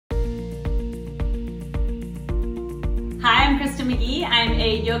Hi, I'm Kristin McGee. I'm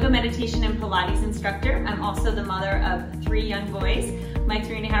a yoga, meditation, and Pilates instructor. I'm also the mother of 3 young boys, my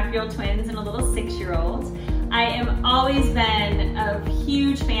 3.5-year-old twins and a little 6-year-old. I am always been a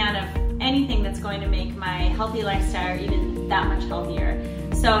huge fan of anything that's going to make my healthy lifestyle even that much healthier.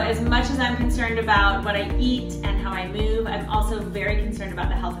 So as much as I'm concerned about what I eat and how I move, I'm also very concerned about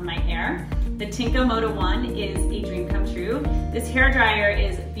the health of my hair. The Tineco MODA 1 is a dream come true. This hair dryer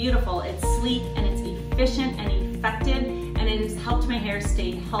is beautiful, it's sleek, and it's efficient and effective, and it has helped my hair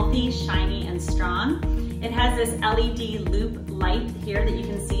stay healthy, shiny, and strong. It has this LED loop light here that you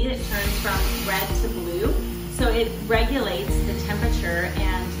can see. It turns from red to blue. So it regulates the temperature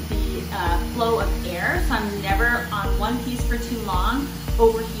and the flow of air, so I'm never on one piece for too long,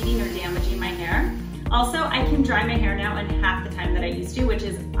 overheating or damaging my hair. Also, I can dry my hair now in half the time that I used to, which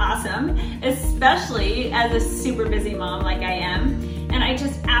is awesome, especially as a super busy mom like I am. And I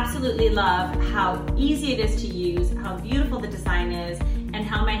just absolutely love how easy it is to use, how beautiful the design is, and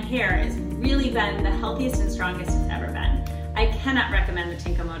how my hair has really been the healthiest and strongest it's ever been. I cannot recommend the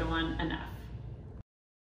Tineco MODA 1 enough.